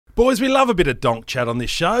Boys, we love a bit of donk chat on this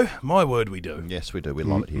show. My word, we do. Yes, we do. We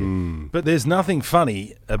love it here. But there's nothing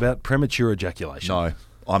funny about premature ejaculation. No,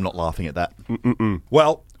 I'm not laughing at that.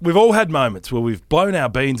 Well, we've all had moments where we've blown our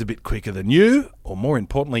beans a bit quicker than you, or more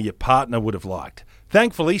importantly, your partner would have liked.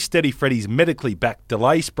 Thankfully, Steady Freddy's medically backed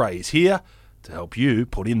delay spray is here to help you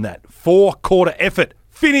put in that 4-quarter effort.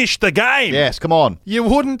 Finish the game. Yes, come on. You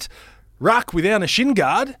wouldn't ruck without a shin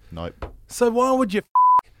guard. Nope. So why would you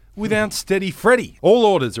without Steady Freddy? All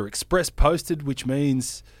orders are express posted, which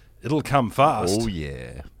means it'll come fast. Oh,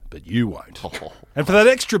 yeah. But you won't. And for that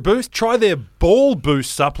extra boost, try their Ball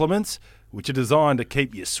Boost supplements, which are designed to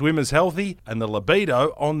keep your swimmers healthy and the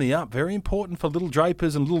libido on the up. Very important for little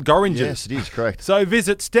drapers and little gorringers. Yes, it is, correct. So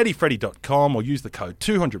visit steadyfreddy.com or use the code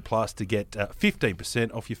 200+ to get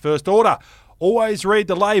 15% off your first order. Always read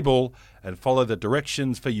the label and follow the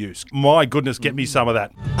directions for use. My goodness, get me some of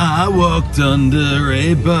that. I walked under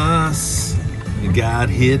a bus, got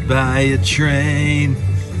hit by a train.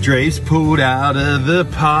 Drapes pulled out of the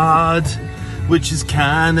pod, which is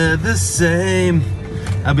kind of the same.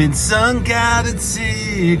 I've been sunk out at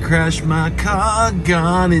sea, crashed my car,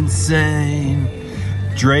 gone insane.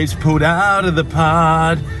 Drapes pulled out of the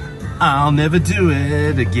pod, I'll never do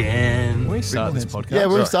it again. We started this podcast. Yeah,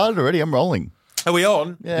 we've started already. I'm rolling. Are we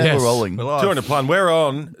on? Yeah, Yes. we're rolling. We're live. 200 plum. We're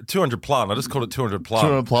on 200 plum. I just called it 200 plum.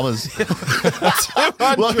 200 plumbers.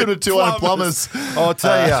 Welcome to 200 plumbers. I'll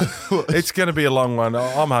tell you, it's going to be a long one.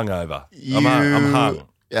 I'm hungover. I'm hung.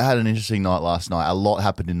 I had an interesting night last night. A lot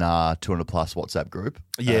happened in our 200 plus WhatsApp group.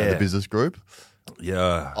 Yeah. The business group.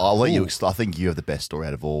 Yeah. I'll let you. I think you have the best story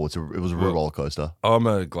out of all. It was a real roller coaster. I'm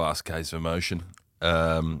a glass case of emotion.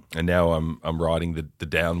 And now I'm riding the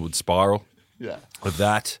downward spiral Yeah. of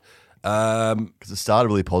that. Because it started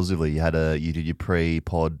really positively. You did your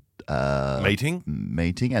pre-pod Meeting.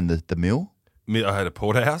 and the meal. I had a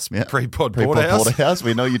porterhouse, Yeah. pre-pod Pre-pod porterhouse. porterhouse.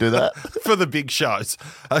 We know you do that. For the big shows,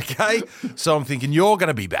 okay? So I'm thinking you're going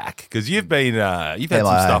to be back because you've had some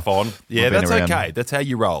MIA. stuff on. Yeah, I've been that's around. okay. That's how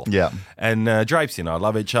you roll. Yeah. And Drapes and I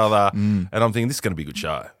love each other, and I'm thinking this is going to be a good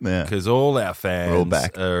show. Yeah. Because all our fans We're all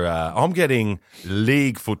back. are. I'm getting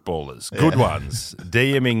league footballers, good ones,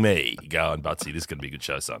 DMing me, going, Butsy, this is going to be a good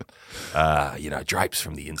show, son. Drapes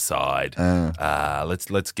from the inside.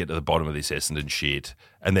 Let's get to the bottom of this Essendon shit.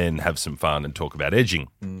 And then have some fun and talk about edging.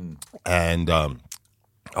 And I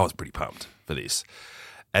was pretty pumped for this.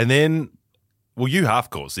 And then, well, you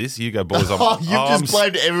half-course this. You go, boys. You've just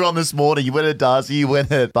blamed everyone this morning. You went at Darcy, you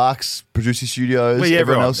went at Bucks, Producer Studios,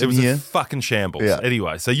 everyone else it in was here. a fucking shambles. Yeah.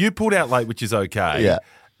 Anyway, so you pulled out late, which is okay. Yeah.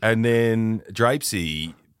 And then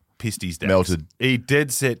Drapesy pissed his dad. Melted. He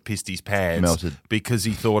dead set pissed his pants. Melted. Because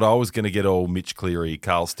he thought I was going to get all Mitch Cleary,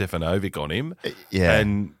 Carl Stefanovic on him. Yeah.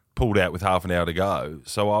 And pulled out with half an hour to go.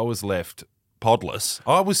 So I was left podless.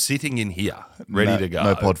 I was sitting in here, ready to go.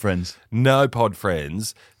 No pod friends. No pod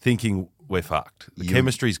friends, thinking we're fucked. The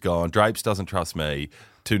chemistry's gone. Drapes doesn't trust me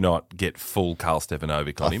to not get full Carl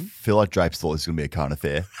Stefanovic on I him. feel like Drapes thought this was going to be a current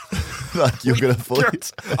affair. Like you're going to fully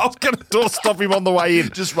I was going to door stop him on the way in.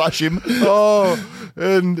 just rush him.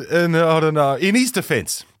 And I don't know. In his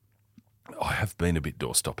defence, I have been a bit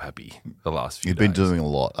doorstop happy the last few You've days. been doing a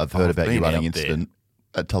lot. I've heard about been your running out there. incident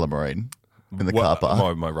at Tullamarine in the car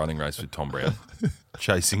park. My running race with Tom Brown,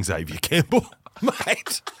 chasing Xavier Campbell.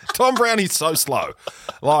 Mate, Tom Brown is so slow.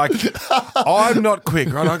 Like, I'm not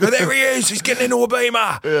quick, right? I go, there he is. He's getting into a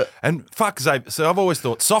beamer. Yeah. And fuck Xavier. So I've always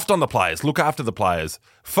thought, soft on the players. Look after the players.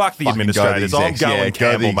 Fuck the Fucking administrators. go the I'm execs. going Yeah, go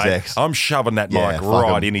Campbell, the mate. execs. I'm shoving that Yeah, mic fuck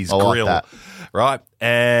right 'em. in his I like grill. that. Right?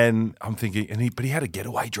 And I'm thinking, but he had a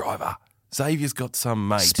getaway driver. Xavier's got some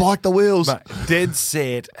mate. Spike the wheels. Mate, dead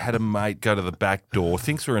set, had a mate go to the back door,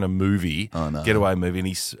 thinks we're in a movie, getaway movie, and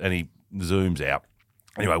he zooms out.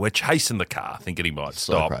 Anyway, we're chasing the car, thinking he might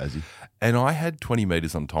So stop. crazy. And I had 20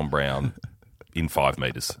 metres on Tom Brown in 5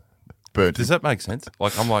 metres. Burnt. Does that make sense?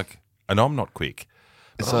 Like, and I'm not quick.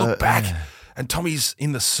 But I look back, and Tommy's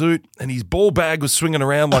in the suit, and his ball bag was swinging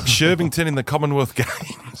around like Shervington in the Commonwealth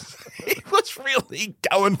Games. He was really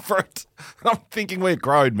going for it. I'm thinking we're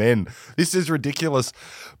grown men. This is ridiculous.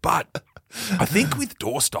 But I think with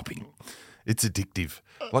door stopping, it's addictive.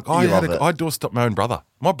 Like I doorstopped my own brother.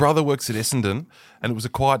 My brother works at Essendon, and it was a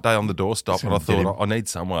quiet day on the doorstop, and I thought I need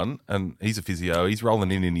someone. And he's a physio. He's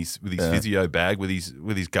rolling in with his physio bag with his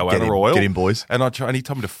goanna oil. Get him, boys. And and he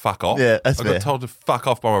told me to fuck off. Yeah, that's I fair. got told to fuck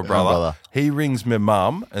off by my brother. brother. He rings my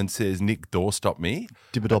mum and says, "Nick, doorstop me."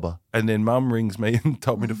 Dibba-dobba. And then mum rings me and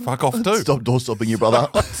told me to fuck off too. Stop doorstopping your brother.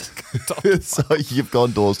 So you've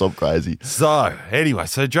gone doorstop crazy. So anyway,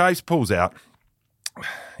 Jace pulls out.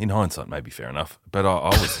 In hindsight, maybe fair enough, but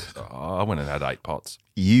I went and had 8 pots.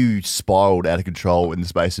 you spiraled out of control in the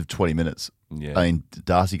space of 20 minutes. Yeah. I mean,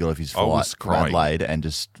 Darcy got off his I was flight, crying. Adelaide, and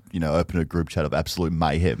just, opened a group chat of absolute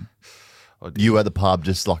mayhem. You at the pub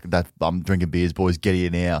just like that, I'm drinking beers, boys, get here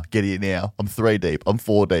now. I'm 3 deep, I'm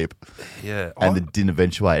 4 deep. Yeah. And it didn't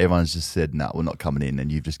eventuate. Everyone's just said, no, we're not coming in,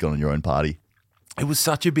 and you've just gone on your own party. It was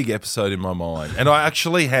such a big episode in my mind. And I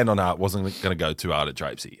actually, hand on heart, wasn't going to go too hard at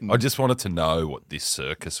Drapesy. I just wanted to know what this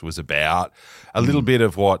circus was about, a little bit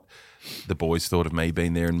of what the boys thought of me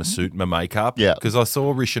being there in my suit and my makeup. Yeah. Because I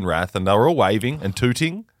saw Rish and Rath and they were all waving and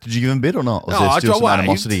tooting. Did you give them a bit or not? Was there still some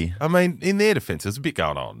animosity? I mean, in their defence, there's a bit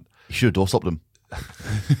going on. You should have doorstopped them.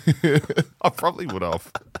 I probably would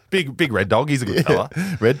have. Big Red Dog, he's a good fella.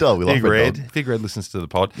 Red Dog, we like Red Dog. Big Red listens to the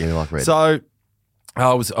pod. Yeah, we like Red. So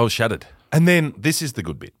I was shattered. And then this is the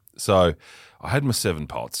good bit. So I had my 7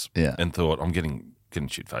 pots and thought, I'm getting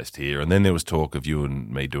shit-faced here. And then there was talk of you and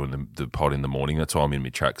me doing the pod in the morning. That's why I'm in my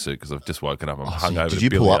tracksuit because I've just woken up. I'm hungover. Did you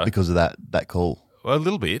pull up because of that call? Well, a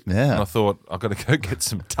little bit. Yeah. And I thought, I've got to go get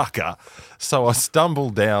some tucker. So I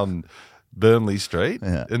stumbled down Burnley Street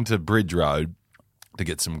into Bridge Road to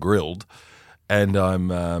get some grilled. And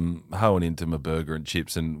I'm hoeing into my burger and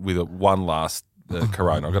chips and with one last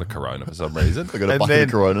Corona. I got a Corona for some reason. I got a bucket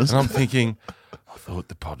of Coronas. And I'm thinking, I thought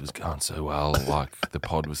the pod was going so well. Like the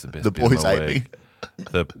pod was the best the bit boys of my hate week.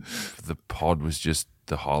 The pod was just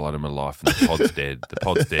the highlight of my life, and the pod's dead. The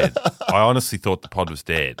pod's dead. I honestly thought the pod was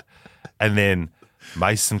dead. And then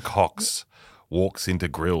Mason Cox walks into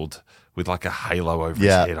Grilled with like a halo over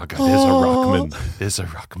his head. I go, there's a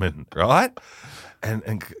ruckman, right?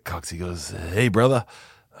 And Coxie goes, hey, brother.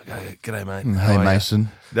 I go, g'day, mate. Hey, Mason.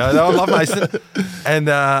 No, I love Mason.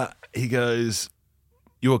 And he goes,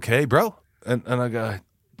 you okay, bro? And I go,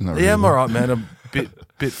 I'm all right, man. I'm a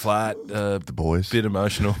bit flat. The boys. Bit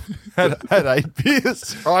emotional. had 8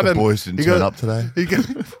 beers. Right? The boys didn't turn up today.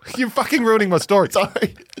 You're fucking ruining my story.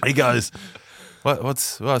 Sorry. He goes,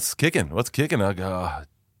 what's kicking? What's kicking? I go,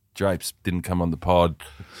 Drapes didn't come on the pod.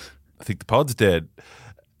 I think the pod's dead.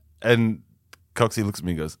 And Coxie looks at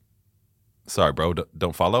me and goes, sorry, bro,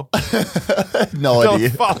 don't follow? No idea.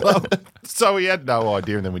 Don't follow. So he had no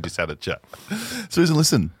idea, and then we just had a chat. So he doesn't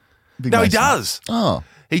listen? No, Mason. He does. Oh.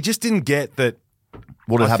 He just didn't get that.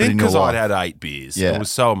 What had happened in your life? Because I'd had 8 beers. Yeah. It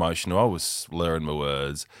was so emotional. I was slurring my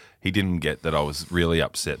words. He didn't get that I was really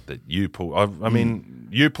upset that you pull. I mean,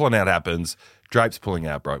 you pulling out happens. Drapes pulling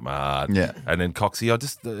out broke my heart. Yeah. And then Coxie,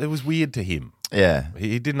 it was weird to him. Yeah.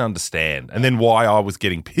 He didn't understand. And then why I was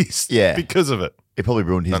getting pissed because of it. It probably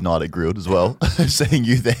ruined his night at Grilled as well. Seeing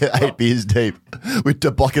you there 8 beers deep with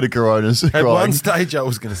a bucket of Coronas. At one stage, I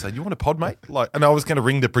was going to say, you want a pod, mate? And I was going to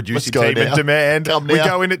ring the producing team and demand, we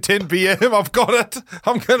go in at 10 p.m. I've got it.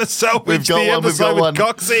 I'm going to salvage the episode with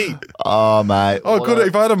Coxie. Oh, mate. Oh, good.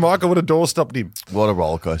 If I had a mic, I would have door-stopped him. What a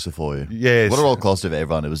roller coaster for you. Yes. What a roller coaster for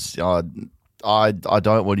everyone. It was, I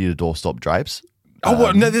don't want you to doorstop Drapes.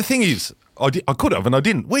 No, the thing is, I could have and I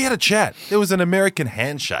didn't. We had a chat. There was an American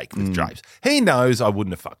handshake with Drapes. He knows I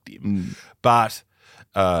wouldn't have fucked him. But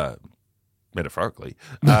metaphorically,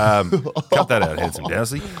 cut that out, handsome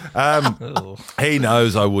Dowsley. He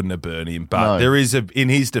knows I wouldn't have burned him. But there is, in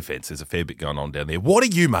his defence, there's a fair bit going on down there. What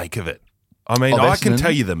do you make of it? I mean, I can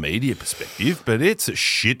tell you the media perspective, but it's a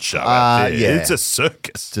shit show out there. Yeah. It's a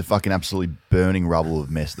circus. It's a fucking absolutely burning rubble of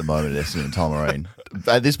mess at the moment at Essendon and Tullamarine.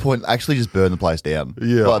 At this point, actually just burn the place down.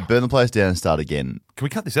 Yeah. Like, burn the place down and start again. Can we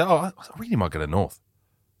cut this out? I really might go to North.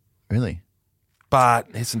 Really?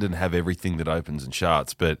 But Essendon have everything that opens and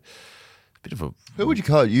shuts, but a bit of a... Who would you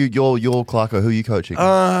coach? You're Clarko. Who are you coaching?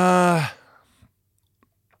 Well,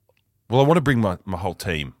 I want to bring my whole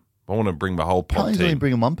team. I want to bring my whole pod team. He's only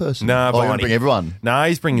bringing one person. No, you want to bring everyone? No,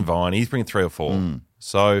 he's bringing Viney. He's bringing 3 or 4.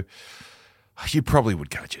 So you probably would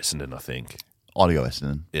coach Essendon, I think. I'd go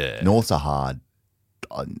Essendon. Yeah. North's a hard,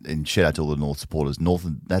 and shout out to all the North supporters. North,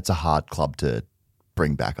 that's a hard club to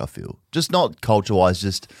bring back, I feel. Just not culture-wise,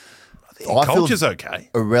 just... I culture's okay.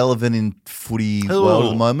 Irrelevant in footy world at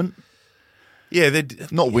the moment. Yeah.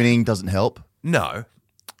 Not winning doesn't help. No.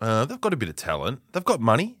 They've got a bit of talent. They've got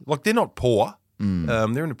money. Like, they're not poor.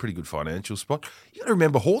 They're in a pretty good financial spot. You got to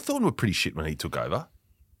remember, Hawthorn were pretty shit when he took over.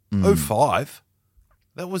 05.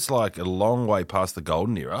 That was like a long way past the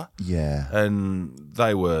golden era. Yeah. And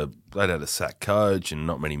they'd had a sack coach and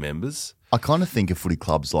not many members. I kind of think of footy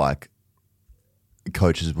clubs like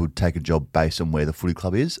coaches would take a job based on where the footy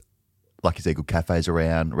club is. Like you say, good cafes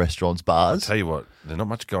around, restaurants, bars. I'll tell you what, there's not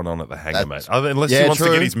much going on at the Hangar, mate. Unless he wants to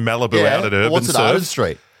get his Malibu out at Urban What's Surf. at Arden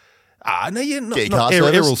Street? Not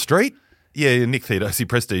Errol Street. Yeah, Nick Theodosy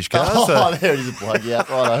Prestige car. Oh, there it is a plug, yeah.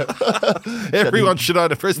 Righto. Everyone should own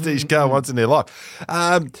a Prestige car once in their life.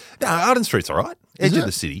 No, Arden Street's all right. Edge of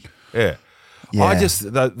the city. Yeah. I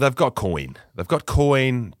just they've got coin. They've got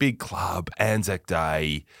coin. Big club. Anzac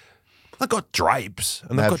Day. They've got Drapes,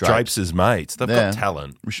 and they've got Drapes as mates. They've got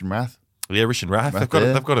talent. Rish and Rath. Yeah, Rish and Rath. They've got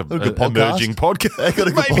a good emerging podcast. They've got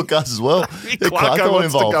a good podcast as well. Clarko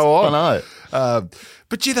wants to go on. I know.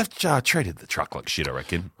 But yeah, they've treated the truck like shit, I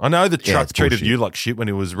reckon. I know the truck treated you like shit when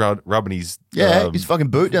he was rubbing his... his fucking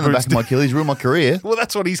boot down the back of my Achilles, ruined my career. Well,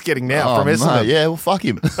 that's what he's getting now from Essendon. Yeah, well, fuck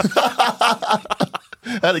him.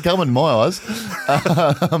 How'd it come in my eyes?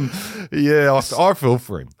 I feel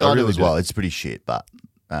for him. I do as well. It's pretty shit, but...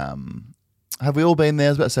 have we all been there?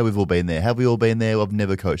 I was about to say we've all been there. Have we all been there? I've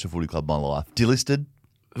never coached a footy club in my life. Delisted?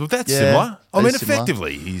 Well, that's similar. I mean,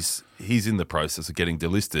 effectively, he's in the process of getting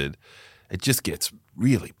delisted. It just gets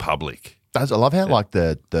really public. I love how like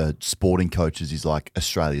the sporting coaches is like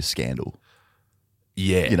Australia's scandal.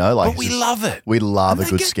 Yeah, you know, like but we love it. We love a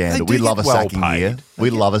good scandal. We love a sacking here.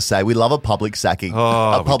 We love a public sacking,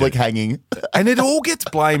 a public hanging, and it all gets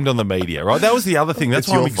blamed on the media, right? That was the other thing. That's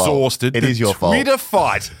why I'm exhausted. It is your fault. Twitter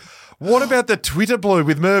fight. What about the Twitter blue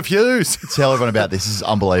with Merv Hughes? Tell everyone about this. This is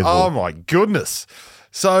unbelievable. Oh my goodness!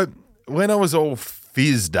 So when I was all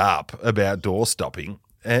fizzed up about door stopping.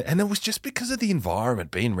 And it was just because of the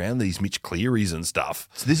environment, being around these Mitch Clearys and stuff.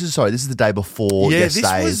 So this is the day before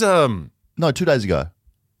yesterday. This was... No, 2 days ago.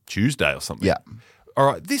 Tuesday or something. Yeah. All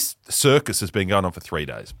right, this circus has been going on for 3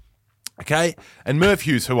 days. Okay? And Merv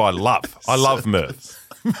Hughes, who I love. I love Merv.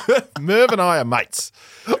 Merv and I are mates.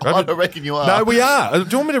 I don't reckon you are. No, we are. Do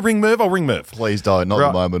you want me to ring Merv? I'll ring Merv. Please don't. Not at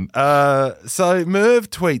the moment. So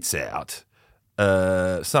Merv tweets out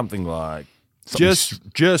something like,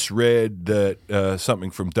 Just read that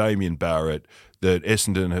something from Damien Barrett that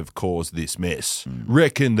Essendon have caused this mess.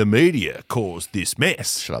 Reckon the media caused this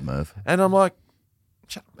mess. Shut up, Merv. And I'm like,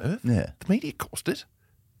 shut up, Merv. Yeah. The media caused it.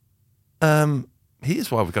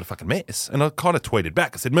 Here's why we've got a fucking mess. And I kind of tweeted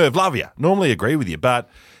back. I said, Merv, love you. Normally agree with you, but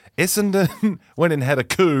Essendon went and had a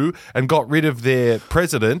coup and got rid of their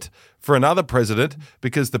president for another president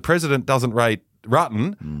because the president doesn't rate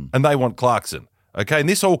Rutten and they want Clarkson. Okay, and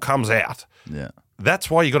this all comes out. Yeah. That's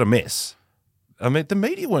why you got a mess. I mean, the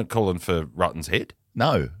media weren't calling for Rutten's head.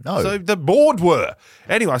 No. So the board were.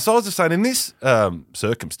 Anyway, so I was just saying, in this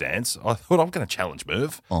circumstance, I thought I'm going to challenge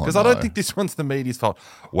Merv because I don't think this one's the media's fault.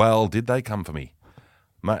 Well, did they come for me?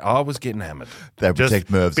 Mate, I was getting hammered. They protect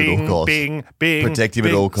Merv at all costs. Bing, protect him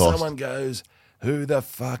at all costs. Someone goes, who the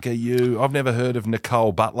fuck are you? I've never heard of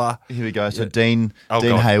Nicole Butler. Here we go. So Dean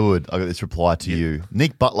Hayward, I got this reply to you.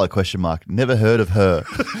 Nick Butler, ? Never heard of her.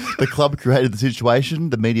 The club created the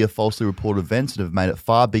situation. The media falsely reported events and have made it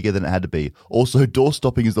far bigger than it had to be. Also, door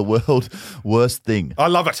stopping is the world's worst thing. I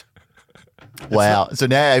love it. Wow. So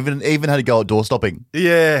now even had to go at door stopping.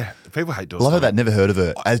 Yeah. People hate door stopping. Love that. Never heard of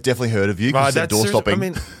her. Has definitely heard of you because you said door stopping. I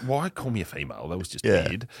mean, why call me a female? That was just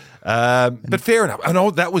weird. But fair enough. I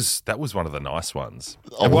know that was one of the nice ones.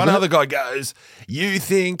 And one other guy goes, you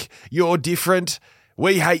think you're different.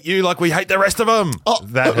 We hate you like we hate the rest of them. Oh,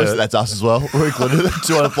 that's us as well. We're included.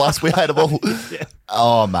 200 plus. We hate them all. Yeah.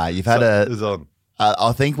 Oh, mate. You've had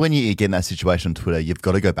I think when you get in that situation on Twitter, you've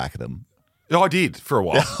got to go back at them. I did for a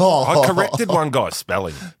while. I corrected one guy's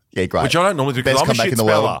spelling. Yeah, great. Which I don't normally do because I'm a shit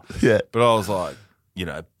speller. Yeah. But I was like,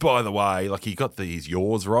 by the way, like he got his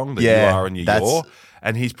yours wrong, the you are and your.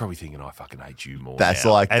 And he's probably thinking, I fucking hate you more. That's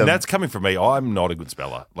now. like, that's coming from me. I'm not a good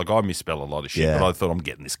speller. Like I misspell a lot of shit, but I thought I'm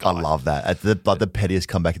getting this guy. I love that. At the pettiest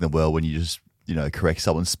comeback in the world when you just correct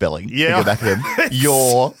someone's spelling. Yeah. You go back at them.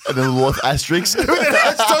 Your, and then the asterisk. I don't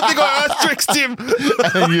think I asterisked him.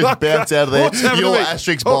 And then you just bounce out of there. Your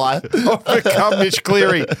asterisk by. I've become Mitch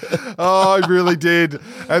Cleary. Oh, I really did.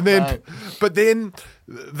 And then, but then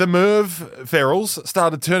the Merv ferals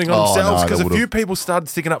started turning on themselves because a few people started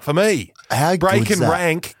sticking up for me. How Break good's and that?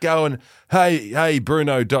 rank going, hey,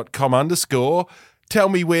 Bruno.com_. Tell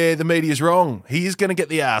me where the media's wrong. He is going to get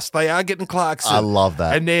the ass. They are getting Clarkson. I love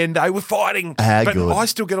that. And then they were fighting. But I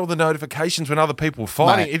still get all the notifications when other people were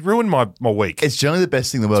fighting. Mate, it ruined my week. It's generally the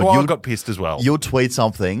best thing in the world. That's why I got pissed as well. You'll tweet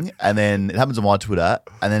something, and then it happens on my Twitter,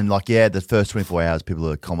 and then the first 24 hours, people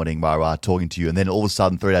are commenting, talking to you, and then all of a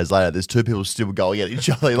sudden, 3 days later, there's two people still going at each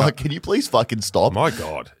other. Like, can you please fucking stop? My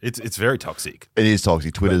God. It's very toxic. It is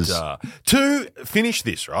toxic. Twitter's... to finish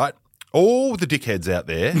this, right? All the dickheads out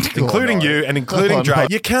there, including you and including Dre,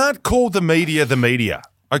 you can't call the media.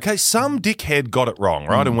 Okay, some dickhead got it wrong,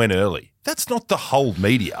 right, and went early. That's not the whole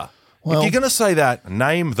media. Well, if you're going to say that,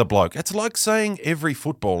 name the bloke. It's like saying every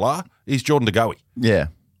footballer is Jordan De Goey. Yeah.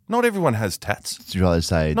 Not everyone has tats. You'd rather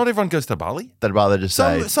say... Not everyone goes to Bali. They'd rather just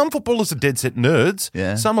say... Some footballers are dead set nerds.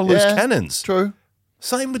 Yeah. Some are loose cannons. True.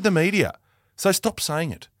 Same with the media. So stop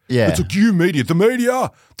saying it. Yeah. It's like you media. The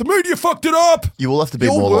media fucked it up. You will have to be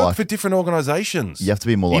You all more work like... for different organisations. You have to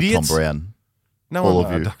be more like Idiots. Tom Brown. No, all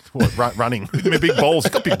of you. What, running. Big balls.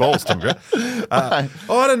 He's got big balls, Tom Brown. I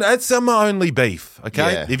don't know. It's my only beef,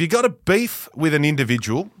 okay? Yeah. If you got a beef with an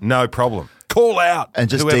individual, no problem. Call out. And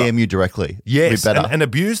just whoever. DM you directly. Yes, Be better. and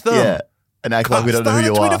abuse them. Yeah. And act like we don't know who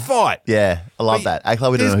you Start a are. Twitter fight. Yeah, I love that. Act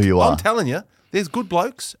like we don't know who you are. I'm telling you, there's good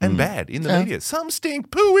blokes and bad in the media. Some stink.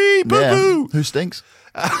 Pooey, poo-poo. Who stinks?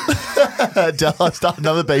 Start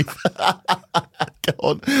another beef. Go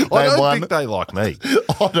on. I don't think they like me.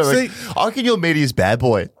 I reckon your media's bad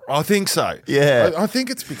boy. I think so. Yeah. I think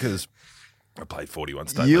it's because I played 41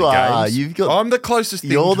 state You league are. games. I'm the closest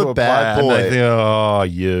thing You're to the a bad player, boy. and they think, oh,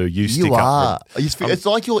 you stick You are. up. It's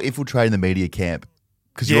like you're infiltrating the media camp.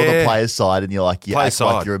 Because you're on the player's side and you're like, you act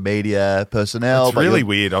like you're a media personnel. It's really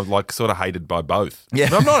weird. I'm like sort of hated by both. Yeah.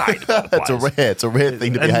 I'm not hated by the players. It's a rare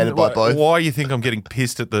thing to be hated by both. Why you think I'm getting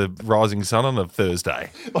pissed at the rising sun on a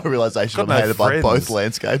Thursday? My realisation I'm Got no hated by friends. both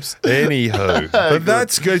landscapes. Anywho. But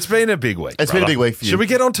that's good. It's been a big week. It's been a big week for you. Should we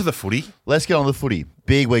get on to the footy? Let's get on to the footy.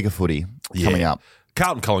 Big week of footy coming up.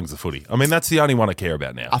 Carlton Colling's the footy. I mean, that's the only one I care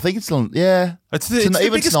about now. I think it's on, yeah. It's the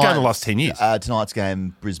biggest game of the last 10 years. Tonight's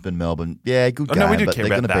game, Brisbane, Melbourne. Yeah, good game. No, we do but care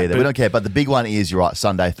they're about going to that, be there. We don't care. But the big one is, you're right,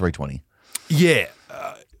 Sunday, 3:20. Yeah.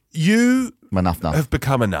 You Enough. have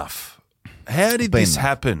become enough. How did this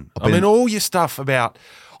happen? I mean, all your stuff about...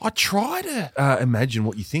 I try to imagine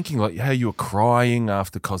what you're thinking, like how you were crying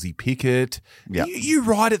after Cozzy Pickett. Yeah. You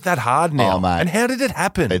write it that hard now. Oh, mate. And how did it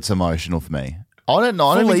happen? It's emotional for me. I don't know.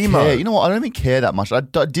 I don't Full even emo. care. You know what? I don't even care that much. I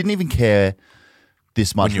didn't even care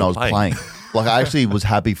this much when I was playing. Like, I actually was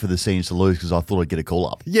happy for the seniors to lose because I thought I'd get a call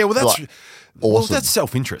up. Yeah, well, that's... Like, Well, awesome. that's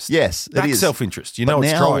self-interest. Yes, it that's is. self-interest. You But know,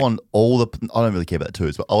 it's now trying. I want all the... I don't really care about the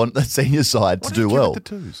twos, but I want the senior side to do well. The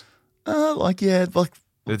twos?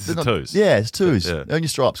 It's the twos. Yeah, it's twos. Yeah. Earn your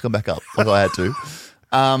stripes, come back up, like I had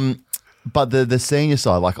to. But the senior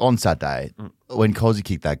side, like on Saturday, when Cozzy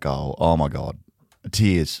kicked that goal, oh my God,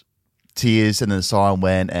 tears, and then the siren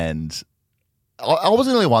went, and I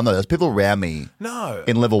wasn't the only one though. There's people around me. No.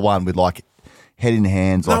 In level one with like head in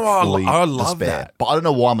hands, like fully I love despair. that. But I don't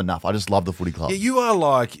know why I'm enough. I just love the footy club. Yeah, you are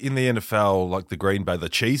like in the NFL, like the Green Bay, the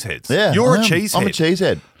cheeseheads. Yeah, You're a I am. cheesehead. I'm a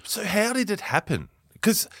cheesehead. So how did it happen?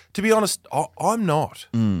 Because to be honest, I'm not.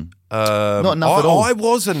 Not enough at all. I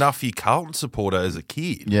was a Nuffy Carlton supporter as a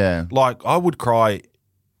kid. Yeah. Like I would cry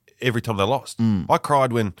every time they lost. I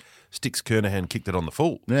cried when Sticks Kernahan kicked it on the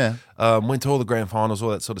full. Yeah. Went to all the grand finals, all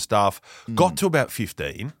that sort of stuff. Got to about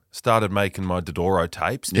 15, started making my Dodoro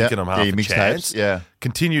tapes, thinking I'm half a mixed chance. tapes, yeah.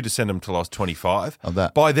 Continued to send them till I was 25. Of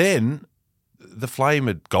that. By then, the flame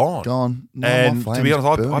had gone. Gone. No, And my to be flame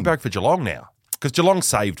honest, is I burning. barracked for Geelong now. Because Geelong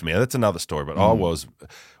saved me. That's another story. But I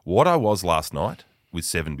was last night with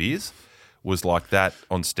 7 beers was like that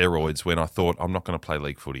on steroids when I thought I'm not going to play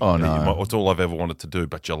league footy. Oh, no. It's all I've ever wanted to do.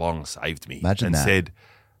 But Geelong saved me. Imagine and that. said,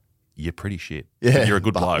 you're pretty shit. Yeah, But you're a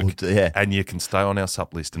good but bloke. we'll do- And you can stay on our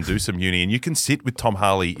sup list and do some uni. And you can sit with Tom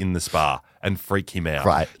Harley in the spa and freak him out.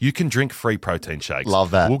 Right. You can drink free protein shakes. Love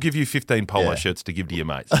that. We'll give you 15 polo Yeah. shirts to give to your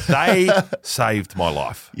mates. They saved my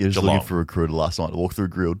life. You're just Geelong. looking for a recruiter last night to walk through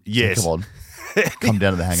Grilled. Yes. Come on. Come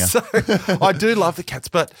down to the hangar. So, I do love the Cats,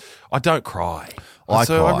 but I don't cry. I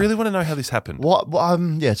so cry. I really want to know how this happened. What?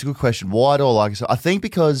 Yeah, it's a good question. Why do I like it? I think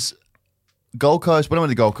because Gold Coast, when I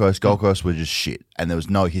went to Gold Coast was just shit, and there was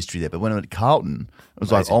no history there. But when I went to Carlton, it was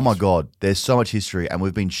Amazing like, oh my history. God, there's so much history, and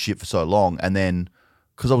we've been shit for so long. And then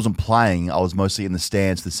because I wasn't playing, I was mostly in the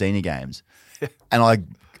stands for the senior games, and I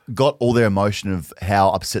got all their emotion of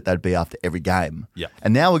how upset they'd be after every game. Yeah.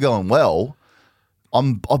 And now we're going well.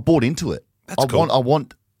 I've bought into it. That's cool. I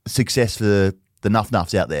want success for the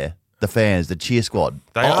nuffs out there, the fans, the cheer squad.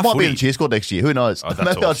 They I are might be footy. in the cheer squad next year. Who knows? Oh, that's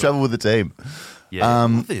Maybe I'll awesome. travel with the team. Yeah, I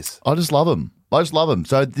love this. I just love them.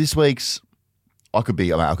 So this week's, I could be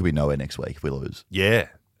nowhere next week if we lose. Yeah,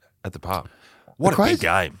 at the pub. What a crazy- big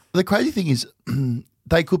game. The crazy thing is,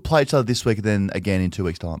 they could play each other this week and then again in 2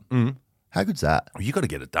 weeks' time. Mm. How good's that? You got to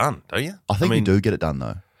get it done, don't you? I think we do get it done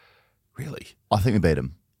though. Really? I think we beat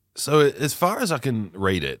them. So as far as I can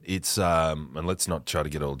read it, it's and let's not try to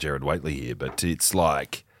get all Jared Waitley here, but it's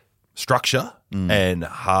like structure and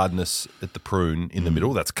hardness at the prune in the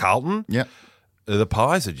middle. That's Carlton. Yeah. The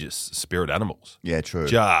Pies are just spirit animals. Yeah, true.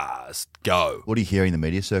 Just go. What are you hearing in the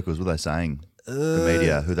media circles? What are they saying? The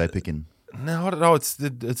media, who they picking? No, I don't know. It's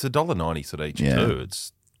 $1.90 sort of each Yeah. too.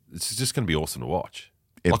 It's just going to be awesome to watch.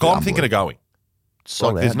 It'd Like be I'm thinking of going.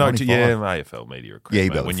 Sold Like, there's out, no 95. AFL media. Recruit, Yeah, you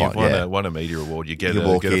mate. better When find- you've yeah. won a media award, you get You a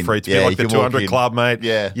walk get a in. free. It's a Yeah, bit like you the can walk 200 in. Club, mate.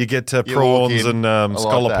 Yeah. you get You walk prawns in. and I like that.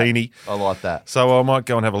 scallopini. I like that. So I might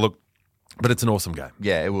go and have a look. But it's an awesome game.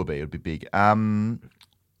 Yeah, it will be. It'll be big.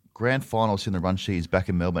 Grand finals in the run sheet is back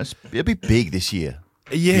in Melbourne. It'll be big this year.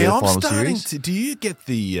 Yeah, I'm final starting series. to. Do you get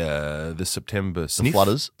the September The sniff?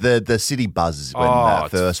 flutters. The city buzzes when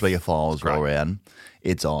that first week of finals roll around.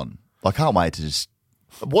 It's on. I can't wait to just.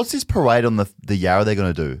 What's this parade on the Yarra they're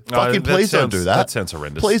going to do? Fucking please don't do that. That sounds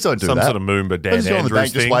horrendous. Please don't do Some that. sort of Moomba Dan Just on the Andrews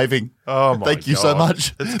bank thing. just waving. Oh my Thank you so God.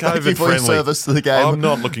 much. It's Thank you COVID for your friendly. service to the game. I'm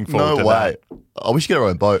not looking forward to way. that. I wish you get our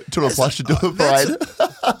own boat. 200 plus should do a parade.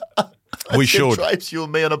 We should. Drapes, you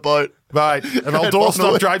and me on a boat. Mate, and I'll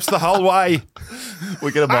doorstop drapes the whole way.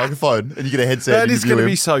 We get a microphone and you get a headset. That and is interview going to him.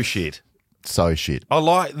 be so shit. So shit. I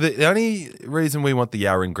like the only reason we want the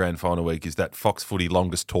Yarra in Grand Final week is that Fox Footy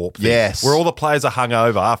longest torp thing. Yes. Where all the players are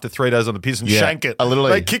hungover after 3 days on the piss and shank it.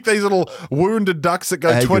 Literally. They kick these little wounded ducks that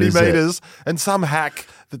go How 20 good is metres and some hack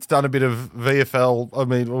that's done a bit of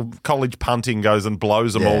VFL, college punting goes and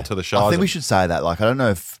blows them all to the shies. I think we should say that. Like, I don't know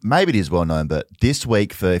if maybe it is well known, but this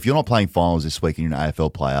week, if you're not playing finals this week and you're an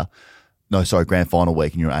AFL player, grand final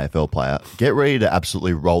week and you're an AFL player, get ready to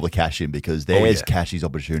absolutely roll the cash in because there's cashies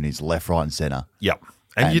opportunities left, right, and centre. Yep.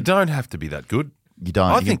 And you don't have to be that good. You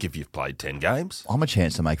don't. I think if you've played 10 games. I'm a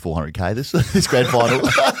chance to make 400K this grand final.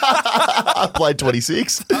 I played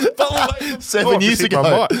 26 7 years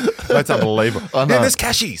ago. That's unbelievable. I know. Yeah, there's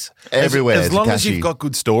cashies. Everywhere As there's long a as you've cashie. got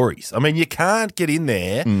good stories. I mean, you can't get in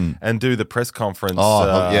there and do the press conference.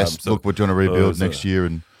 Yes. Look, we're trying to rebuild next year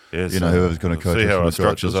and whoever's going to coach see us how from our the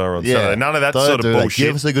structures coaches. are on Saturday. None of that Don't sort of do that. bullshit.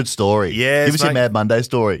 Give us a good story. Yes, Give us your mate. Mad Monday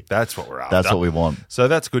story. That's what we're after. That's what we want. So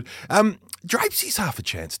that's good. Drapesy's half a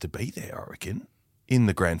chance to be there, I reckon, in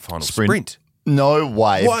the grand final sprint. No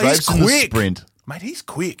way. Well, he's Drapes in the quick. sprint. Mate, he's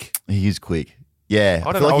quick. He is quick. Yeah.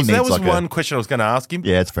 I don't feel know. like he That needs was like one question I was going to ask him.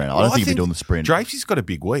 Yeah, it's fair enough. I don't think he'll be doing the sprint. Drapesy's got a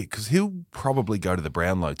big week because he'll probably go to the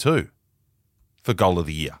Brownlow too for goal of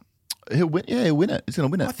the year. He'll win. Yeah, he'll win it. He's going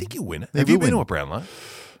to win it. I think he'll win it. He Have you will been to win. a Brownlow?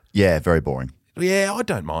 Yeah, very boring. Yeah, I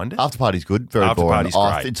don't mind it. After party's good. Very After boring. party's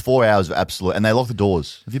great. It's 4 hours of absolute, and they lock the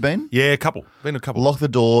doors. Have you been? Yeah, a couple. Been a couple. Lock the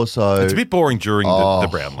doors, so It's a bit boring during the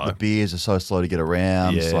Brownlow. The beers are so slow to get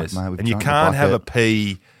around. Yes. It's like, mate, we've and you drunk the can't have a bucket.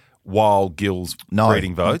 pee while Gill's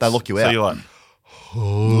reading votes. They lock you So out. you're like,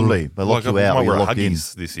 Literally, they lock Like you I out. might Or you're wear a locked in.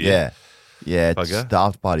 Huggies this year. Yeah. Bugger. The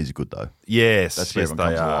after parties are good though. yes, That's where yes,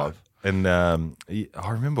 everyone they comes are. alive. And I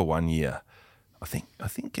remember one year, I think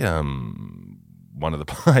one of the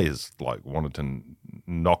players wanted to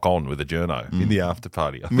knock on with a journo in the after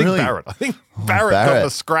party. I think Really? Barrett. Barrett got the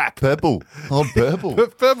scrap. Purple. Oh, purple.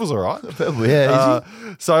 Purple's all right. Purple. Yeah.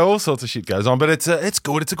 Easy. So all sorts of shit goes on, but it's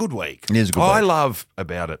good. It's a good week. It is a good I week. love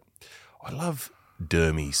about it. I love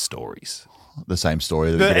Dermy's stories. The same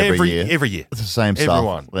story that we get every year. Every year. It's the same stuff.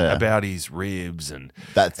 Everyone Yeah. about his ribs and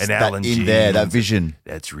That's that Alan in there. That Jeans. vision.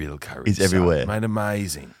 That's real courage. It's everywhere. Mate,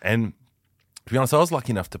 amazing. And to be honest, I was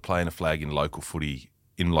lucky enough to play in a flag in local footy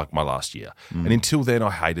in my last year. And until then,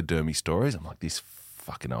 I hated Dermy stories. I'm like, this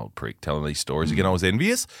fucking old prick telling these stories again. I was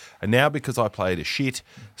envious. And now because I played a shit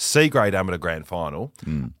C-grade amateur grand final,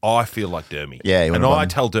 I feel like Dermy. Yeah, you and wanna I run-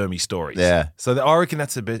 tell Dermy stories. Yeah. So I reckon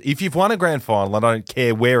that's the best. If you've won a grand final, I don't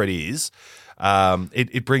care where it is,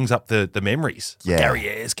 it brings up the memories. Yeah. Gary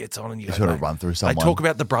Ayres gets on and you Just go, gotta mate, run through They someone. talk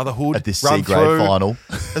about the brotherhood. At this run C-grade through. final.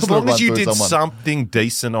 As long as you Run through did someone. something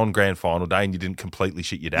decent on grand final day and you didn't completely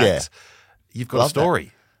shit your dads, you've got a Love that.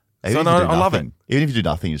 story. Even So if no, you do I love it. nothing. Even if you do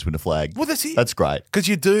nothing, you just win a flag. Well, that's it. That's great. Because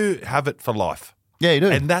you do have it for life. Yeah, you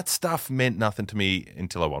do. And that stuff meant nothing to me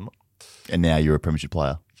until I won. And now you're a premiership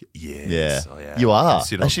player. Yes, Yeah. I am. You are. I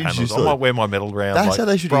sit They on should panels. introduce I it. might wear my medal around That's like how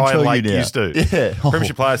they should Brian intro you Lake now. used to. Yeah.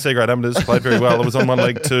 Premiership player, C-grade amateurs, played very well. I was on one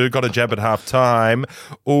leg too, got a jab at half time.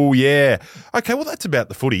 Oh, yeah. Okay, well, that's about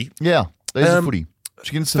the footy. Yeah. There's the footy.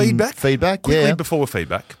 Should we get some Feedback? Feedback, Quickly yeah. before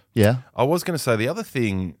feedback. Yeah. I was going to say the other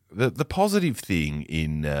thing, the positive thing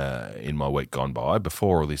in my week gone by,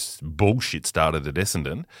 before all this bullshit started at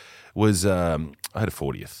Essendon, was I had a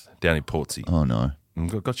 40th down in Portsea. Oh, no.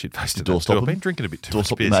 And got shit faced at door that stop too. I've them? been drinking a bit too Door much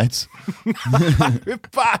stop beer. your mates.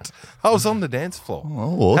 But I was on the dance floor.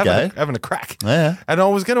 Oh, okay. Having a crack. Yeah. And I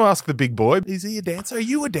was going to ask the big boy, is he a dancer? Are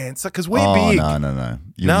you a dancer? Because we're Oh, big. no.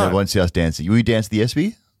 You No. won't see us dancing. Will you dance the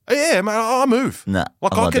SB? Yeah, mate, I move. Nah,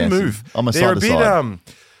 like I'm I not can dancing. move. I'm a They're side to side.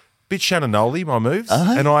 bit Shannonoli, my moves.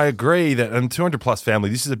 Uh-huh. And I agree that, and 200 plus family,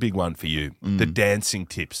 this is a big one for you, the dancing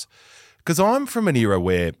tips. Because I'm from an era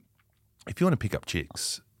where if you want to pick up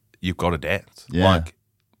chicks, you've got to dance. Yeah.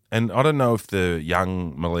 And I don't know if the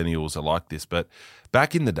young millennials are like this, but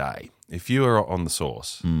back in the day, if you were on the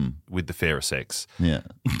sauce with the fairer sex, Yeah.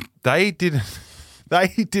 they didn't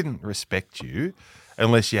respect you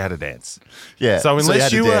unless you had a dance. Yeah. So you unless had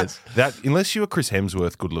to you dance. were Chris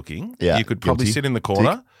Hemsworth good looking, Yeah, you could probably guilty. sit in the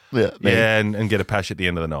corner Yeah, me. Yeah, and get a pash at the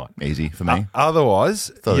end of the night. Easy for me.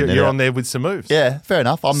 Otherwise, you're on there with some moves. Yeah, fair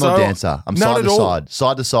enough. I'm not a dancer. I'm none side at to all. side.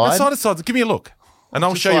 Side to side. Side to side. Give me a look. And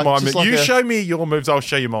I'll Just show you like- mine. just like You a- show me your moves, I'll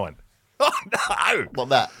show you mine. Oh, no. Like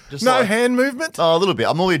that. Just No like- hand movement? Oh, a little bit.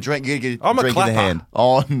 I'm already drinking. I'm a drink in the clapper. hand.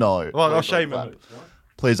 Oh, no. Well, I'll Please show you don't my clap. moves. Right?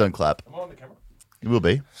 Please don't clap. Am I on the camera? You will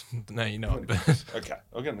be. No, you know it. Okay.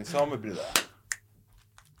 I'll get me. So I'm a bit of that.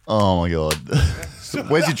 Oh, my God.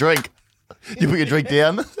 Where's your drink? You put your drink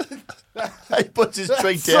down? He puts his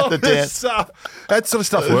drink down to dance. That sort of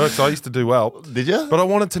stuff works. I used to do well. Did you? But I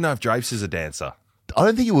wanted to know if Drapes is a dancer. I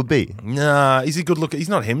don't think it would be. Nah, is he good looking? He's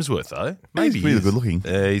not Hemsworth, though. Maybe He's really he is. good looking.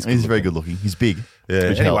 Yeah, he's very good looking. He's big. Yeah.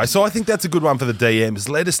 which Anyway, helps. so I think that's a good one for the DMs.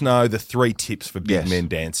 Let us know the 3 tips for big Yes. men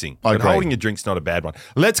dancing. I But agree. holding your drink's not a bad one.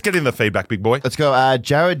 Let's get in the feedback, big boy. Let's go.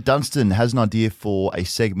 Jared Dunstan has an idea for a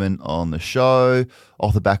segment on the show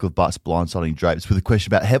off the back of Butts blindsiding Drapes with a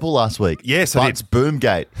question about Heppel last week. Yes, I Butts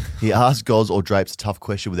Boomgate. He asked Goz or Drapes a tough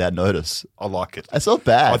question without notice. I like it. That's not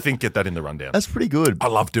bad. I think get that in the rundown. That's pretty good. I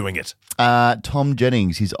love doing it. Tom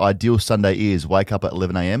Jennings, his ideal Sunday is wake up at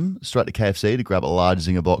 11 a.m, straight to KFC to grab a large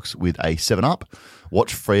zinger box with a 7-Up,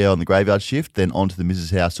 watch Freo on the graveyard shift, then on to the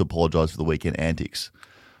missus' house to apologise for the weekend antics.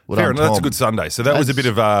 Well Fair done, enough. That's a Tom. good Sunday. So that was a bit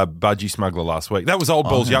of budgie smuggler last week. That was old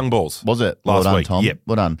balls, young balls. Was it? Last well done, week. Tom. Yep.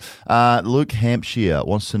 Well done. Luke Hampshire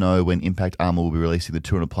wants to know when Impact Armour will be releasing the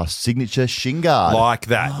 200 plus signature shin guard. Like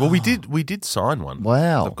that. Well, we did sign one.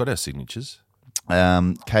 Wow. I've got our signatures.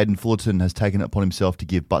 Caden Fullerton has taken it upon himself to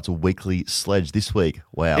give Butts a weekly sledge this week.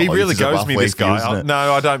 Wow. He Oh, really this is a goes rough me, week this for you, guy. isn't it?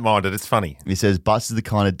 No, I don't mind it. It's funny. He says Butts is the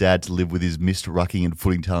kind of dad to live with his missed rucking and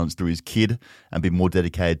footing talents through his kid and be more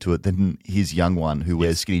dedicated to it than his young one who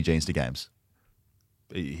wears skinny jeans to games.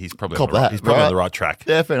 He's probably, Cop on the, right, that, he's probably right? on the right track.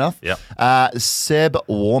 Yeah, fair enough. Yep. Seb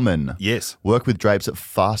Warman. Yes. Worked with Drapes at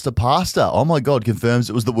Faster Pasta. Oh my God, confirms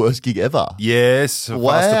it was the worst gig ever. Yes. Wow.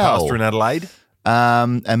 Faster pastor in Adelaide.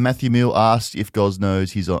 And Matthew Mill asked if Goz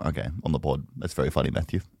knows he's on the pod. That's very funny,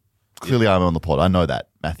 Matthew. Clearly I'm on the pod. I know that,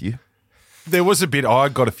 Matthew. There was a bit, I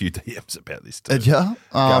got a few DMs about this too. Did ya?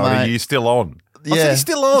 Oh, Going, are mate. you still on? I said, Yeah, he's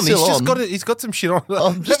still on. still He's just on. got he's got some shit on.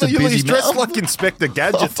 I'm just a He's busy dressed man. like Inspector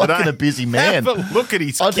Gadget I'm today. fucking a busy man. Have a look at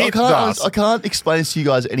his I kid ass. can't explain this to you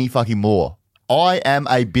guys any fucking more. I am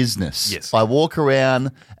a business. Yes. I walk around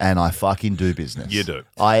and I fucking do business. You do.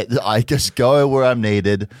 I just go where I'm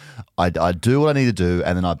needed. I do what I need to do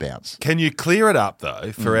and then I bounce. Can you clear it up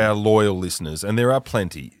though for our loyal listeners? And there are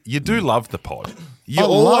plenty. You do love the pod. You I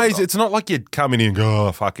love- always. It's not like you come in and go,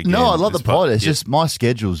 oh fuck again. No, I love the This pod. It's Yeah. just my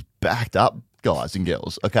schedule's backed up, guys and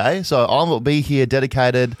girls. Okay, so I'll be here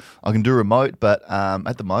dedicated. I can do remote, but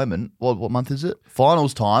at the moment, what month is it?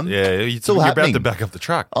 Finals time. Yeah, it's all you're about happening. to back up the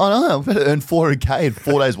truck. I know. I'm better earn 400k in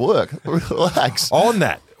 4 days' work. Relax. On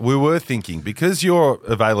that, we were thinking because your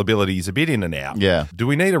availability is a bit in and out. Yeah. Do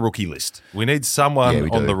we need a rookie list? We need someone Yeah, we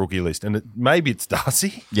on do. the rookie list, and maybe it's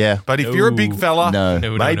Darcy. Yeah. But if you're a big fella, No.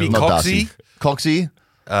 No, maybe no. Not Coxie. Darcy. Coxie.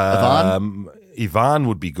 Ivan. Ivan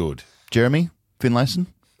would be good. Jeremy. Finlayson.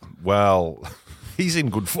 Well, he's in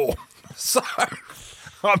good form. So,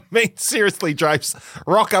 I mean, seriously, Drapes,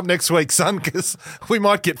 rock up next week, son, because we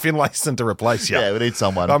might get Finlayson to replace you. Yeah, we need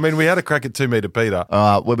someone. I mean, we had a crack at 2 metre Peter.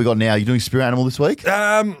 What we got now? You doing Spirit Animal this week?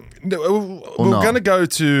 We're not? going to go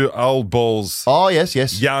to Old Balls, Oh,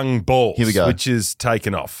 yes. Young Balls, Here we go. which is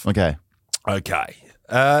taken off. Okay. Okay.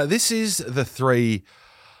 This is the 3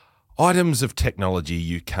 items of technology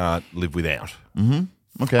you can't live without.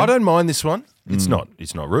 Okay. I don't mind this one. It's not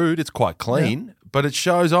rude. It's quite clean, but it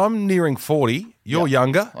shows I'm nearing 40. You're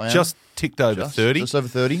younger, I am. just ticked over 30. Just over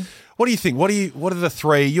 30. What do you think? What are the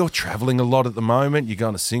 3? You're traveling a lot at the moment. You're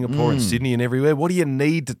going to Singapore and Sydney and everywhere. What do you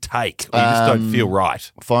need to take? Or you just don't feel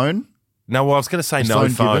right. Phone? No, well, I was going to say no Phone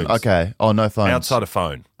phones. given? Okay. Oh, no phones. Outside of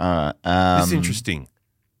phone. All right. This is interesting.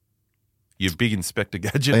 Your big Inspector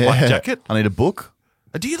Gadget black jacket. I need a book.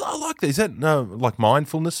 Do you like that? Is that like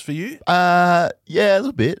mindfulness for you? Yeah, a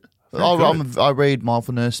little bit. Very I read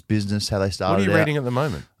mindfulness, business, how they started. What are you out. reading at the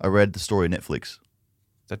moment? I read the story on Netflix.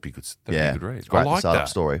 That'd be good. Yeah, That'd be a good read. It's great, I the like startup that.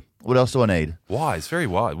 story. What else do I need? Wise, very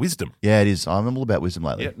wise. Wisdom. Yeah, it is. I'm all about wisdom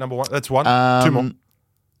lately. Yeah, number 1. That's 1. 2 more.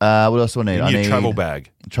 What else do I need? Your I new need travel bag.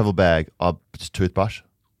 Travel bag. Just toothbrush.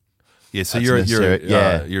 Yeah, so That's you're necessary.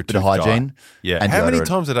 Yeah, you're a bit of tooth guy. hygiene Yeah. and How many deodorant.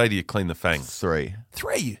 times a day do you clean the fangs? 3.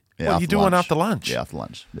 3. Yeah, Well, after you do one after lunch. Yeah, after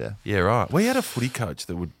lunch. Yeah. Yeah, right. We had a footy coach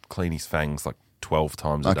that would clean his fangs like 12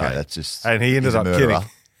 times a day. Okay, that's just. And he ended he's a up murderer. kidding.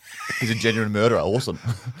 He's a genuine murderer. Awesome.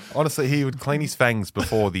 Honestly, he would clean his fangs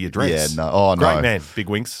before the address. Yeah, no. Oh, no. Great man. Big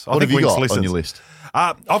Winks. I What think have you Winks got listens. on your list?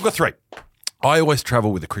 I've got 3. I always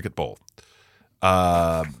travel with a cricket ball.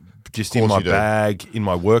 just in my bag, in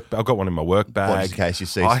my work. I've got one in my work bag. Just in case you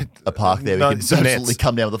see a park there, you can absolutely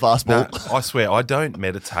come down with a fastball. No, I swear, I don't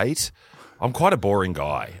meditate. I'm quite a boring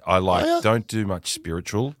guy. I don't do much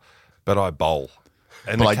spiritual, but I bowl.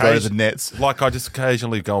 And but I go to the nets. Like I just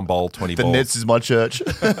occasionally go and bowl 20 balls. The nets is my church.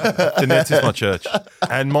 The nets is my church.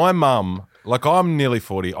 And my mum, like I'm nearly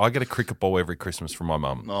 40, I get a cricket ball every Christmas from my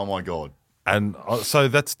mum. Oh my God. And so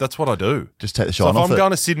that's what I do. Just take the shine off So if I'm going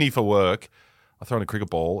to Sydney for work, I throw in a cricket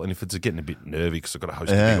ball, and if it's getting a bit nervy because I've got to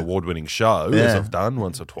host a big award-winning show, as I've done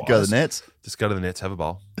once or twice. Go to the nets. Just go to the nets, have a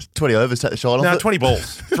bowl. 20 overs, take the shine off. No, 20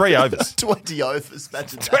 balls. 3 overs. 20 overs.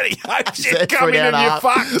 Imagine 20 overs. You come in and you're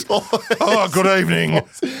fucked. Oh, good evening.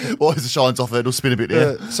 Boys, the shine's off there. It'll spin a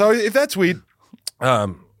bit, So if that's weird,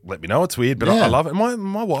 let me know it's weird, but I love it.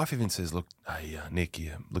 My wife even says, look, hey, Nick,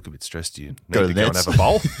 you look a bit stressed. You need to go and have a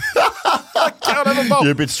bowl. Go and have a bowl.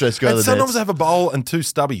 You're a bit stressed, go to the sometimes nets. I have a bowl and 2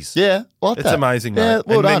 stubbies. Yeah, like it's that. Amazing, mate. Yeah,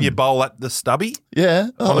 well and done. then you bowl at the stubby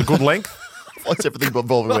on a good length. What's everything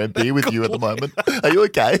revolving around beer with you at the moment? Are you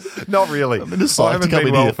okay? Not really. I'm in a psych to come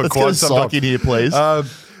in here. Let's get a psych in here, please.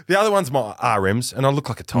 The other one's my RMs, and I look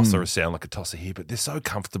like a tosser, I sound like a tosser here, but they're so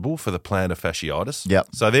comfortable for the plantar fasciitis. Yep.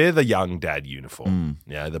 So they're the young dad uniform.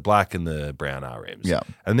 Yeah, the black and the brown RMs. Yep.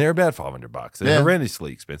 And they're about $500. They're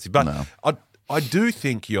horrendously expensive. But I do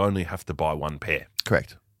think you only have to buy one pair.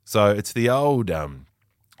 Correct. So it's the old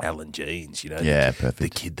Alan Jeans, perfect. The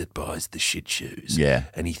kid that buys the shit shoes. Yeah.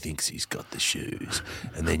 And he thinks he's got the shoes.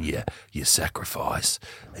 And then you sacrifice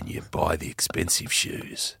and you buy the expensive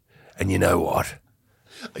shoes. And you know what?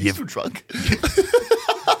 You're still drunk.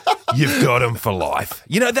 You've got them for life.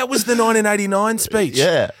 That was the 1989 speech.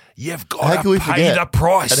 Yeah. You've got to pay the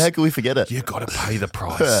price. And how can we forget it? You've got to pay the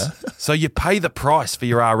price. So you pay the price for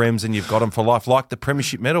your RMs and you've got them for life, like the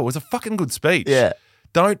Premiership medal. It was a fucking good speech. Yeah.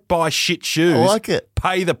 Don't buy shit shoes. I like it.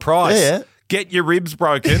 Pay the price. Yeah. Get your ribs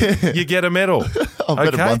broken. You get a medal. I've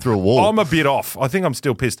got to run through a wall. I'm a bit off. I think I'm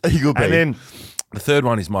still pissed. You could be. And then the third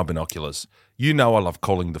one is my binoculars. I love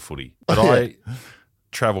calling the footy, but I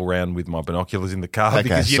travel around with my binoculars in the car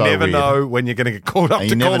because you never know when you're going to get called up to call the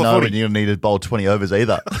footy. You never know when you're going to need to bowl 20 overs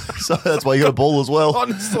either. So that's why you got a ball as well.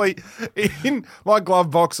 Honestly, in my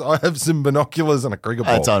glove box, I have some binoculars and a cricket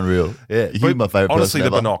ball. That's unreal. Yeah, You're my favourite honestly,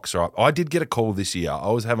 person the ever. binocs, right? I did get a call this year.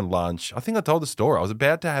 I was having lunch. I think I told the story. I was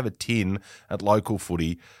about to have a tin at local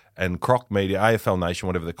footy, and Croc Media, AFL Nation,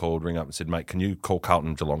 whatever they're called, ring up and said, mate, can you call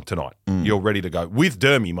Carlton Geelong tonight? You're ready to go. With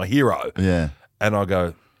Dermy, my hero. Yeah. And I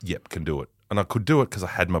go, yep, can do it. And I could do it because I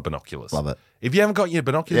had my binoculars. Love it. If you haven't got your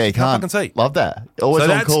binoculars, you can't fucking see. Love that. Always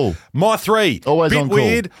so on call. My 3. Always Bit on call.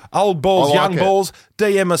 weird, old balls, I like young it. balls.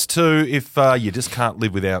 DM us too if you just can't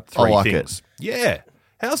live without 3 I like things. Yeah.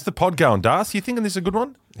 How's the pod going, Darcy? You thinking this is a good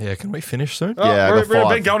one? Yeah, can we finish soon? Oh, Yeah, I got we've 5.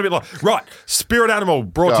 been going a bit long. Right, Spirit Animal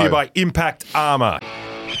brought to you by Impact Armour.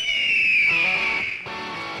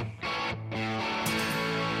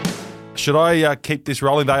 Should I keep this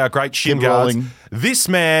rolling? They are great shin Keep guards. rolling. This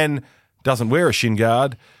man doesn't wear a shin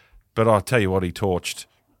guard, but I'll tell you what, he torched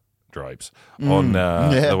Drapes on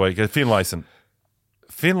the week.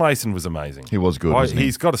 Finlayson was amazing. He was good, wasn't he?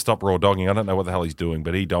 He's got to stop raw dogging. I don't know what the hell he's doing,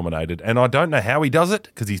 but he dominated. And I don't know how he does it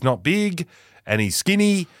because he's not big and he's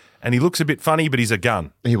skinny and he looks a bit funny, but he's a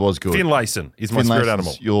gun. He was good. Finlayson is my spirit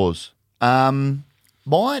animal. Yours.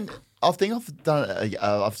 Mine, I think I've done it.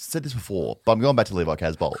 I've said this before, but I'm going back to Levi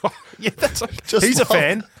Casbolt. Yeah, he's a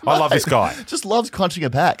fan. I love this guy. Just loves crunching a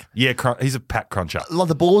pack. Yeah, he's a pack cruncher. Like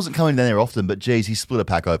the ball isn't coming down there often, but geez, he split a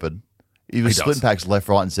pack open. He was splitting packs left,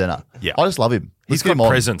 right, and centre. Yeah. I just love him. He's Let's get got him on.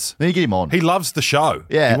 presence. Then you get him on. He loves the show.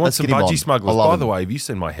 Yeah, he wants let's some get him budgie on. smugglers. I love By him. the way, have you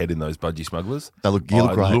seen my head in those budgie smugglers? You look great.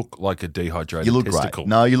 I look like a dehydrated You look great. testicle.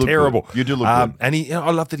 No, you look terrible. good. You do look good. And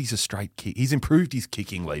I love that he's a straight kick. He's improved his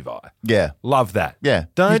kicking, Levi. Yeah. Love that. Yeah, he's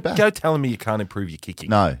Don't back. go telling me you can't improve your kicking.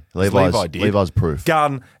 No, 'Cause Levi's proof.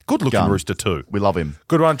 Gun. Good looking Gun. rooster too. We love him.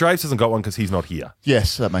 Good one. Drapes hasn't got one because he's not here.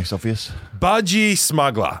 Yes, that makes obvious. Budgie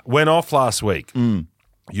smuggler went off last week.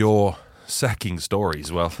 Your sacking stories,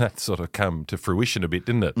 well, that sort of come to fruition a bit,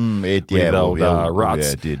 didn't it? It With did. old Ruts.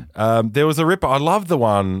 Yeah, it did. There was a ripper. I love the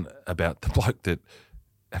one about the bloke that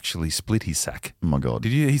actually split his sack. Oh my God.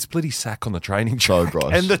 Did you? He split his sack on the training So track.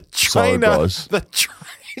 gross. And the So trainer, gross.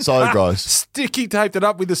 so gross. Sticky taped it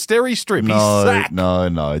up with a steri strip. his No, sack.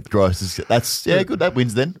 no. Gross. That's good. That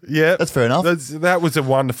wins then. Yeah. That's fair enough. That was a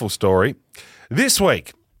wonderful story. This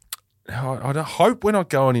week, I hope we're not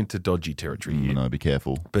going into dodgy territory here. No, be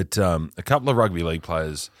careful. But a couple of rugby league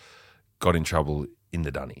players got in trouble in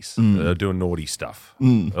the Dunnies. They're doing naughty stuff,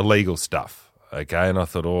 illegal stuff. Okay, and I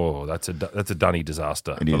thought, that's a Dunny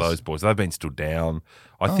disaster for those boys. They've been stood down.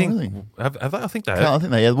 I think really? have they? I think they No, I have.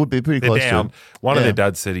 think they would be pretty They're close down. to it. One of their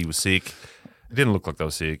dads said he was sick. It didn't look like they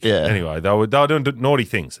were sick. Yeah. Anyway, they were doing naughty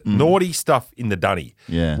things. Naughty stuff in the Dunny.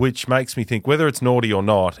 Yeah. Which makes me think, whether it's naughty or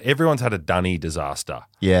not, everyone's had a Dunny disaster.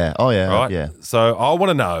 Yeah. Oh, yeah. Right? Yeah. So I want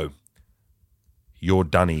to know your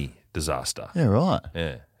Dunny disaster. Yeah, right.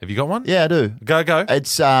 Yeah. Have you got one? Yeah, I do. Go.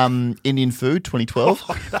 It's Indian food, 2012.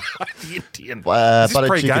 Indian. Is Butter this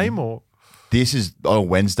pre-game chicken. or? This is on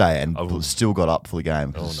Wednesday and still got up for the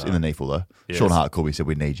game. It's in the NEFL though. Yes. Sean Hart called me, said,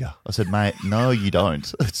 we need you. I said, mate, no, you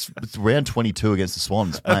don't. It's round 22 against the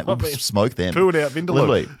Swans. Mate, we'll smoke them. Poo it out, Vindaloo.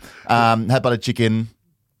 Literally. Had butter chicken,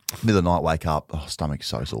 middle of the night, wake up, stomach's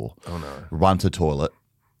so sore. Oh, no. Run to the toilet,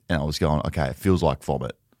 and I was going, okay, it feels like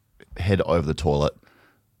vomit. Head over the toilet,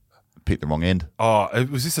 pick the wrong end. Oh,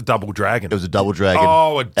 was this a double dragon? It was a double dragon.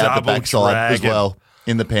 Oh, a out the double backside dragon. as well,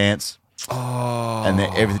 in the pants. Oh. And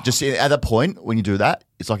then everything. Just at that point, when you do that,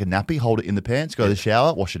 it's like a nappy. Hold it in the pants, go to the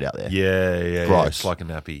shower, wash it out there. Yeah. Gross. It's like a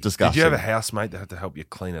nappy. Disgusting. Did you have a housemate that had to help you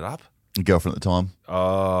clean it up? Your girlfriend at the time.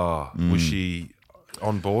 Oh, was she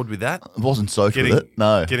on board with that? Wasn't stoked with it.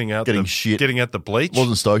 No. Getting shit. Getting out the bleach?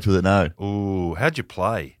 Wasn't stoked with it, no. Ooh, how'd you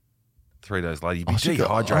play 3 days later? You'd be I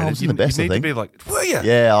dehydrated. was in the best, you I need to think. be like, were you?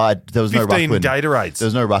 Yeah, there was no 15 ruckman. Gatorades. There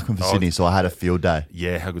was no ruckman for Sydney, so I had a field day.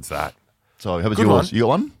 Yeah, how good's that? So how was Good yours? one. You got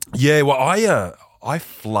one? Yeah, well, I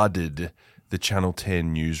flooded the Channel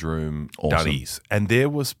 10 newsroom Dunnies, and there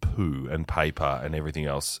was poo and paper and everything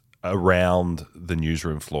else around the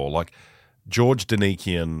newsroom floor. Like George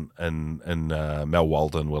Danikian and Mel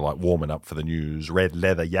Walden were like warming up for the news, red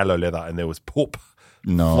leather, yellow leather, and there was poop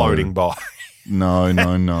floating by. No. And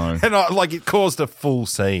it caused a full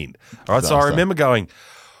scene. All right, so I remember going,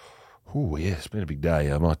 oh, yeah, it's been a big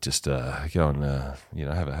day. I might just go and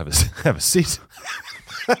have a sit.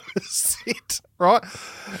 Have a sit, right?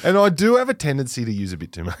 And I do have a tendency to use a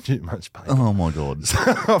bit too much paper. Oh, my God. So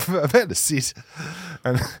I've had to sit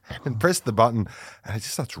and press the button, and it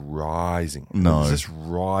just starts rising. No. It's just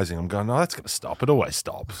rising. I'm going, no, that's going to stop. It always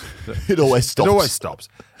stops. It always stops. It always stops.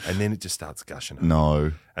 And then it just starts gushing out.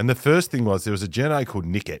 No. And the first thing was there was a journo called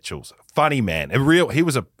Nick Etchells, funny man. He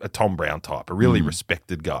was a Tom Brown type, a really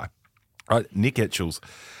respected guy. Right? Nick Etchells,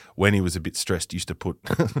 when he was a bit stressed, used to put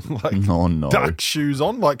duck shoes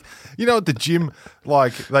on. Like, at the gym,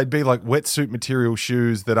 like they'd be like wetsuit material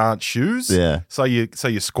shoes that aren't shoes. Yeah. So you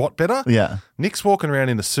squat better. Yeah. Nick's walking around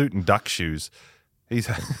in a suit and duck shoes. He's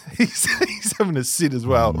having a sit as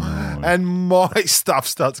well. And my stuff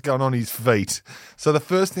starts going on his feet. So the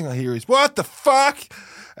first thing I hear is, what the fuck?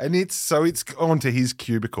 And it's onto his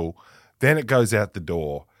cubicle. Then it goes out the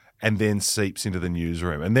door and then seeps into the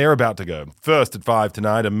newsroom. And they're about to go, first at 5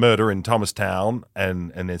 tonight, a murder in Thomastown,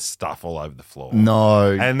 and there's stuff all over the floor.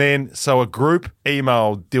 No. And then, so a group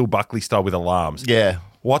emailed Dill Buckley style with alarms. Yeah.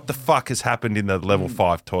 What the fuck has happened in the level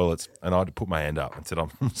 5 toilets? And I had to put my hand up and said,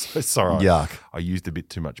 I'm so sorry. Yuck. I used a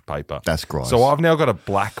bit too much paper. That's gross. So I've now got a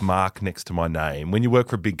black mark next to my name. When you work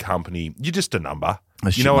for a big company, you're just a number.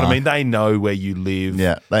 You know what I mean? They know where you live.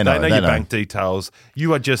 Yeah, they know. They know your bank details.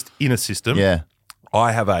 You are just in a system. Yeah.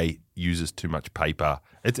 I have uses too much paper.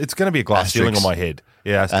 It's going to be a glass ceiling on my head.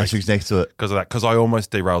 Yeah, asterisk next to it because of that. Because I almost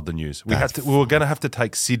derailed the news. We were going to have to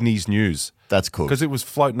take Sydney's news. That's cool because it was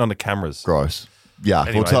floating on the cameras. Gross. Yeah,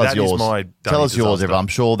 anyway, well, tell us yours. Tell us yours, everyone. I'm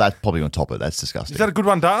sure that's probably on top of it. That's disgusting. Is that a good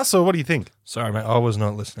one, Das, or what do you think? Sorry, mate. I was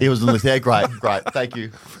not listening. He wasn't listening. Great. Thank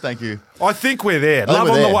you. I think we're there. Love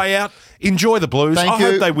on the way out. Enjoy the Blues. I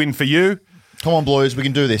hope they win for you. Come on, Blues. We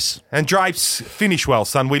can do this. And Drapes, finish well,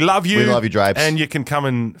 son. We love you. We love you, Drapes. And you can come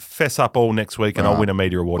and fess up all next week and I'll win a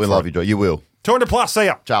media award. We love you, Drapes. You will. 200 plus. See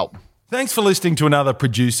ya. Ciao. Thanks for listening to another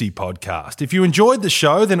Producy podcast. If you enjoyed the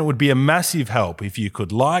show, then it would be a massive help if you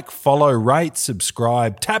could like, follow, rate,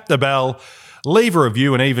 subscribe, tap the bell, leave a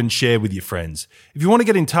review, and even share with your friends. If you want to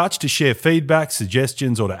get in touch to share feedback,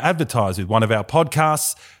 suggestions, or to advertise with one of our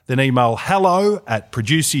podcasts, then email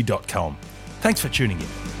hello@producy.com. Thanks for tuning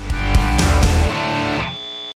in.